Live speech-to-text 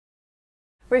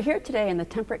We're here today in the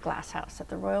Temperate Glasshouse at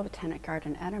the Royal Botanic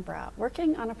Garden, Edinburgh,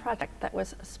 working on a project that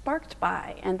was sparked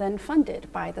by and then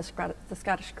funded by the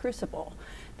Scottish Crucible.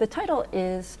 The title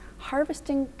is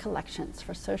Harvesting Collections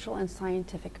for Social and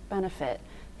Scientific Benefit,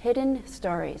 Hidden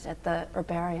Stories at the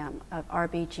Herbarium of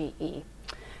RBGE.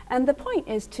 And the point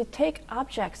is to take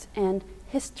objects and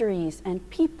histories and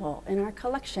people in our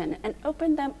collection and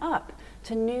open them up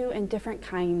to new and different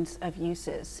kinds of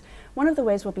uses. One of the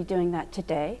ways we'll be doing that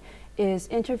today is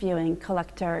interviewing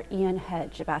collector Ian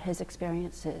Hedge about his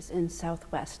experiences in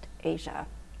Southwest Asia.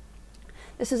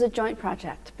 This is a joint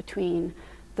project between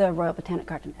the Royal Botanic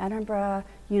Garden Edinburgh,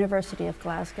 University of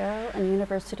Glasgow, and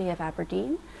University of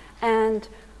Aberdeen. And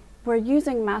we're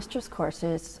using master's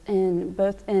courses in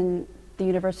both in the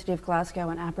University of Glasgow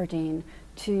and Aberdeen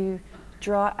to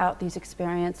draw out these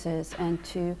experiences and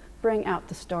to bring out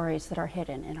the stories that are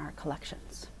hidden in our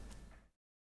collections.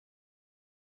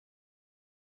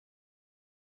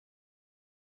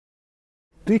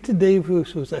 Peter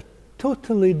Davis was a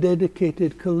totally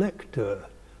dedicated collector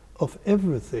of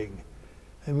everything.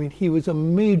 I mean, he was a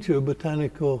major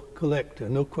botanical collector,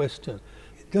 no question.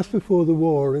 Just before the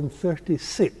war in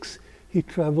 '36, he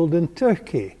traveled in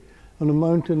Turkey, on a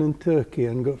mountain in Turkey,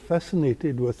 and got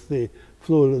fascinated with the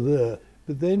flora there.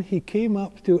 But then he came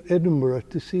up to Edinburgh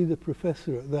to see the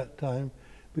professor at that time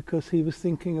because he was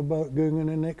thinking about going on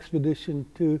an expedition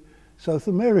to South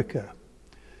America.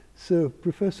 So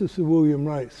Professor Sir William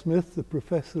Wright Smith, the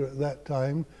professor at that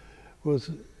time, was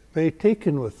very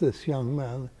taken with this young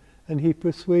man, and he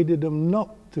persuaded him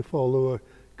not to follow a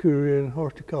career in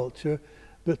horticulture,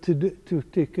 but to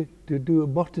do a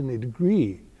botany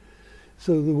degree.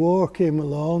 So the war came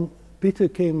along. Peter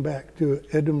came back to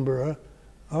Edinburgh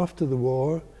after the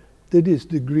war, did his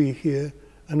degree here,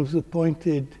 and was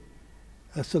appointed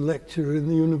as a lecturer in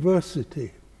the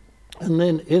university. And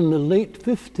then in the late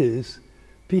 50s,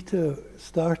 Peter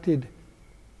started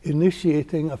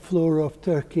initiating a flora of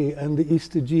Turkey and the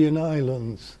East Aegean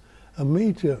Islands, a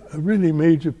really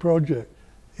major project.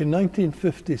 In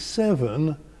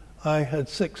 1957, I had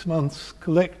 6 months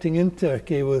collecting in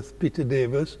Turkey with Peter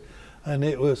Davis, and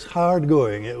it was hard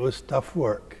going, it was tough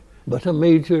work, but a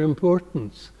major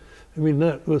importance. I mean,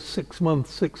 that was 6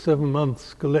 months, 7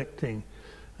 months collecting,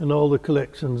 and all the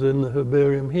collections in the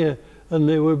herbarium here, and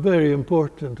they were very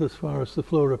important as far as the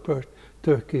flora of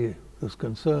Turkey was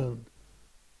concerned.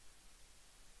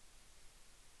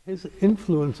 His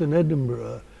influence in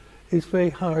Edinburgh is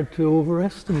very hard to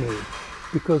overestimate,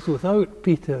 because without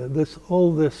Peter,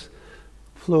 all this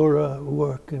flora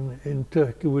work in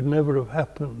Turkey would never have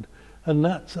happened. And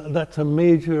that's a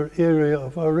major area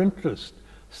of our interest,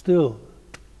 still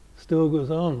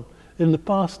goes on. In the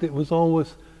past, it was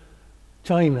always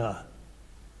China,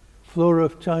 flora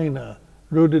of China,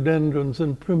 rhododendrons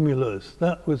and primulas.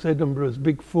 That was Edinburgh's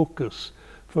big focus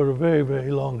for a very, very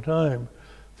long time,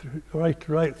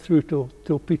 right through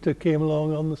till Peter came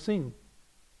along on the scene.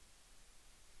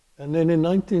 And then in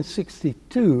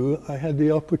 1962, I had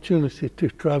the opportunity to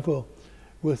travel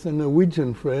with a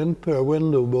Norwegian friend, Per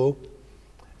Wendelbo,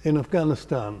 in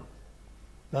Afghanistan.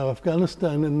 Now,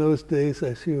 Afghanistan in those days,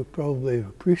 as you probably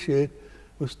appreciate,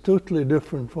 was totally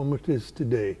different from what it is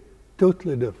today.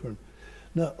 Totally different.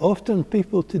 Now, often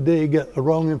people today get a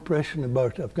wrong impression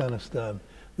about Afghanistan.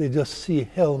 They just see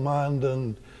Helmand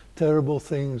and terrible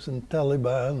things and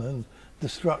Taliban and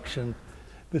destruction.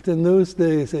 But in those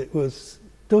days, it was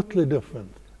totally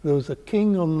different. There was a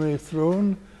king on the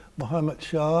throne, Muhammad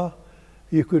Shah.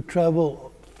 You could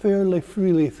travel fairly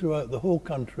freely throughout the whole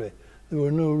country. There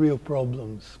were no real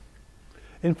problems.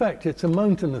 In fact, it's a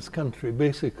mountainous country,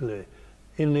 basically.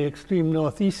 In the extreme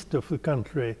northeast of the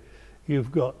country,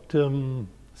 you've got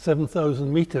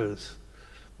 7,000 meters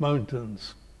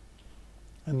mountains.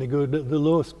 And they go to the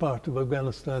lowest part of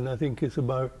Afghanistan, I think, is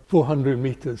about 400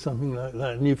 meters, something like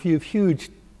that. And if you have huge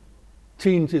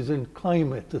changes in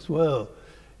climate as well,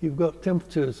 you've got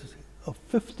temperatures of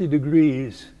 50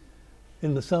 degrees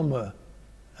in the summer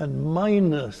and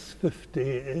minus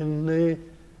 50 in the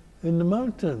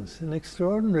mountains, an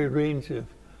extraordinary range of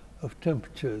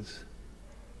temperatures.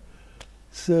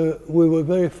 So we were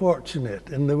very fortunate,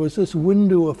 and there was this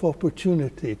window of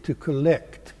opportunity to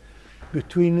collect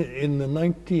in the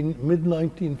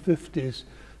mid-1950s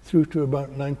through to about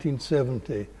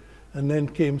 1970. And then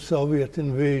came Soviet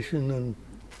invasion and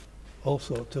all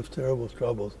sorts of terrible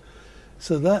troubles.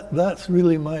 So that's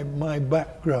really my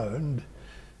background.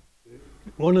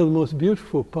 One of the most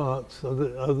beautiful parts are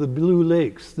the Blue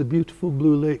Lakes, the beautiful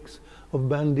Blue Lakes of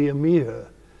Bandi Amir.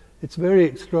 It's very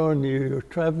extraordinary. You're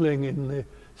traveling in the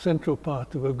central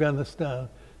part of Afghanistan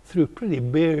through pretty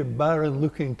bare,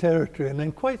 barren-looking territory, and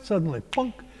then quite suddenly,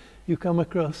 plunk, you come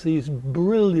across these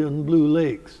brilliant blue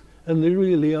lakes, and they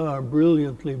really are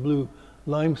brilliantly blue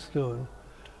limestone.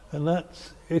 And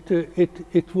that's,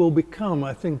 it will become,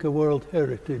 I think, a World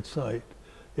Heritage Site.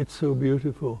 It's so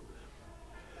beautiful.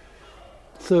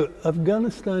 So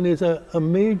Afghanistan is a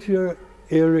major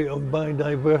area of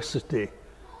biodiversity,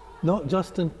 not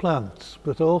just in plants,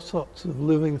 but all sorts of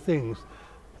living things.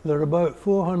 There are about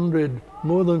 400,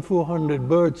 more than 400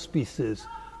 bird species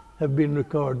have been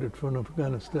recorded from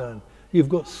Afghanistan. You've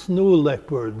got snow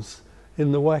leopards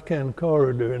in the Wakhan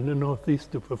corridor in the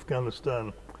northeast of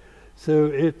Afghanistan. So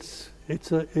it's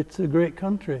a great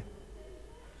country.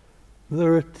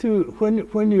 There are two,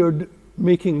 when you're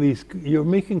making these, you're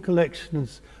making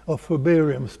collections of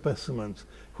herbarium specimens,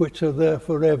 which are there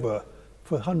forever.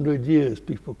 For 100 years,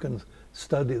 people can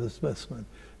study the specimen.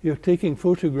 You're taking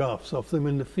photographs of them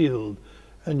in the field,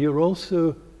 and you're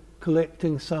also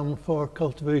collecting some for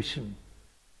cultivation.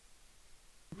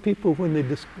 People, when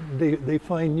they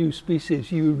find new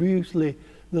species, usually,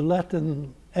 the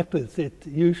Latin epithet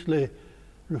usually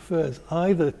refers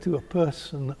either to a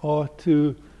person or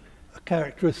to a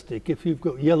characteristic. If you've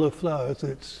got yellow flowers,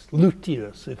 it's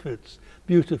luteus. If it's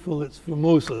beautiful, it's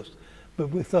formosus. But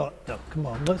we thought, no, come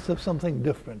on, let's have something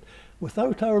different.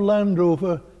 Without our Land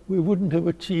Rover, we wouldn't have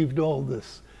achieved all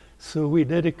this. So we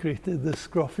dedicated this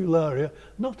Scrophularia,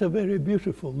 not a very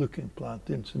beautiful looking plant,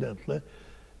 incidentally,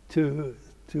 to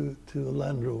the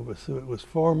Land Rover. So it was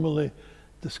formally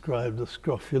described as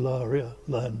Scrophularia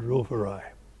Land Roveri.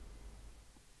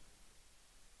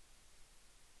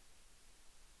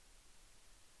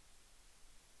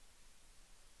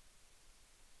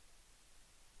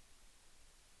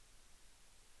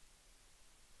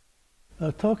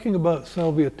 Now, talking about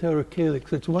Salvia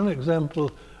terracalyx, it's one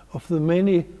example of the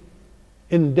many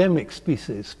endemic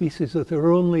species that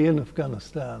are only in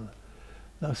Afghanistan.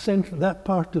 Now, that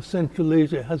part of Central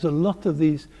Asia has a lot of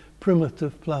these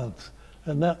primitive plants,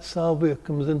 and that Salvia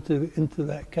comes into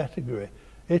that category.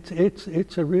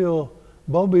 It's a real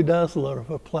Bobby Dazzler of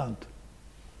a plant.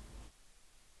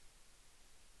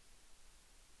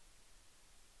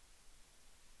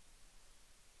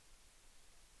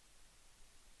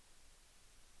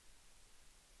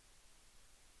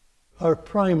 Our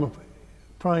prime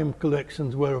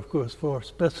collections were, of course, for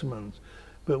specimens,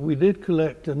 but we did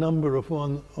collect a number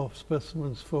of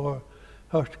specimens for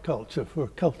horticulture, for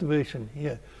cultivation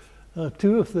here.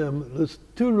 Two of them, there's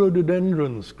two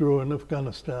rhododendrons grow in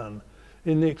Afghanistan.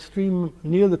 In the extreme,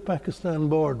 near the Pakistan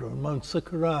border, on Mount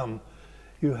Sikaram,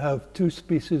 you have two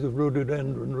species of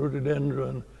rhododendron,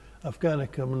 Rhododendron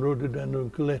afghanicum and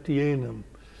Rhododendron coletianum.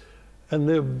 And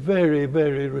they're very,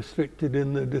 very restricted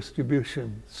in their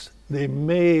distributions. They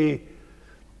may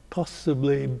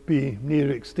possibly be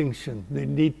near extinction. They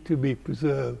need to be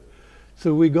preserved.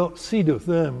 So we got seed of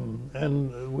them,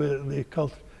 and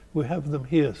we have them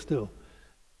here still.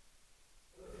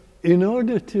 In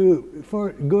order to,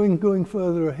 going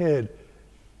further ahead,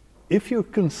 if you're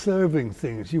conserving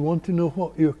things, you want to know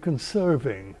what you're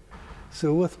conserving.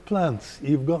 So with plants,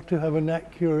 you've got to have an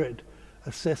accurate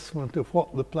assessment of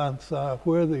what the plants are,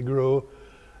 where they grow,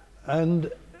 and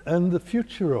the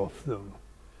future of them.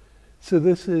 So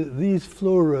these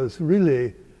floras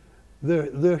really,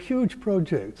 they're huge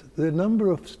projects. The number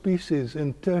of species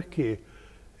in Turkey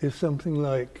is something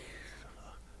like,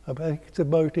 I think it's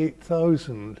about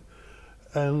 8,000.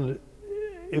 And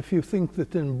if you think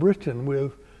that in Britain we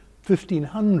have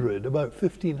about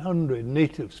 1,500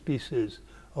 native species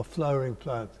of flowering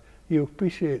plants, you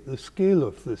appreciate the scale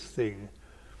of this thing.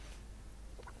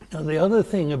 Now, the other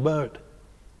thing about,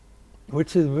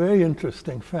 which is a very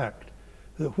interesting fact,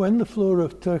 that when the Flora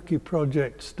of Turkey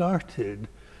project started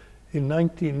in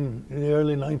the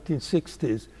early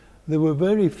 1960s, there were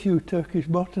very few Turkish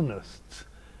botanists.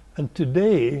 And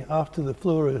today, after the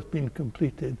Flora has been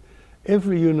completed,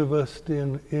 every university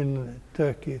in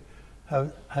Turkey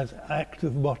has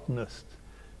active botanists.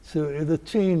 So the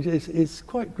change is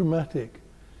quite dramatic.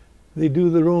 They do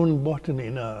their own botany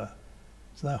now.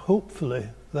 So now hopefully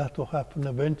that will happen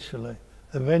eventually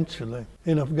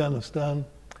in Afghanistan,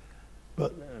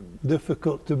 but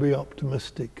difficult to be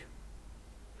optimistic.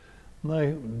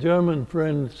 My German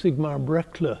friend Sigmar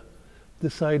Breckler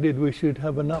decided we should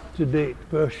have an up-to-date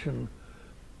version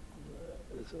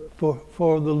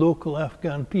for the local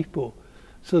Afghan people.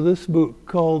 So this book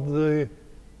called the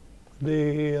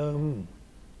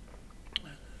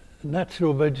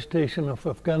Natural Vegetation of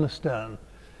Afghanistan.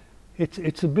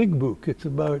 It's a big book. It's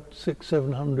about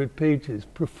 600-700 pages,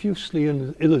 profusely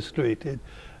illustrated,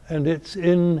 and it's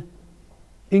in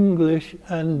English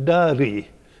and Dari,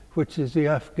 which is the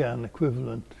Afghan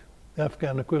equivalent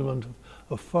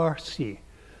of Farsi.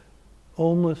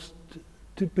 Almost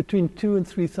between 2,000 and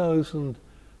 3,000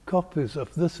 copies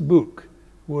of this book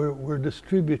were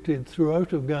distributed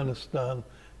throughout Afghanistan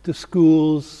to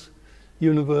schools,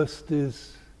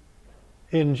 universities,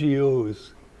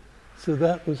 NGOs. So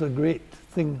that was a great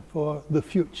thing for the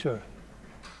future.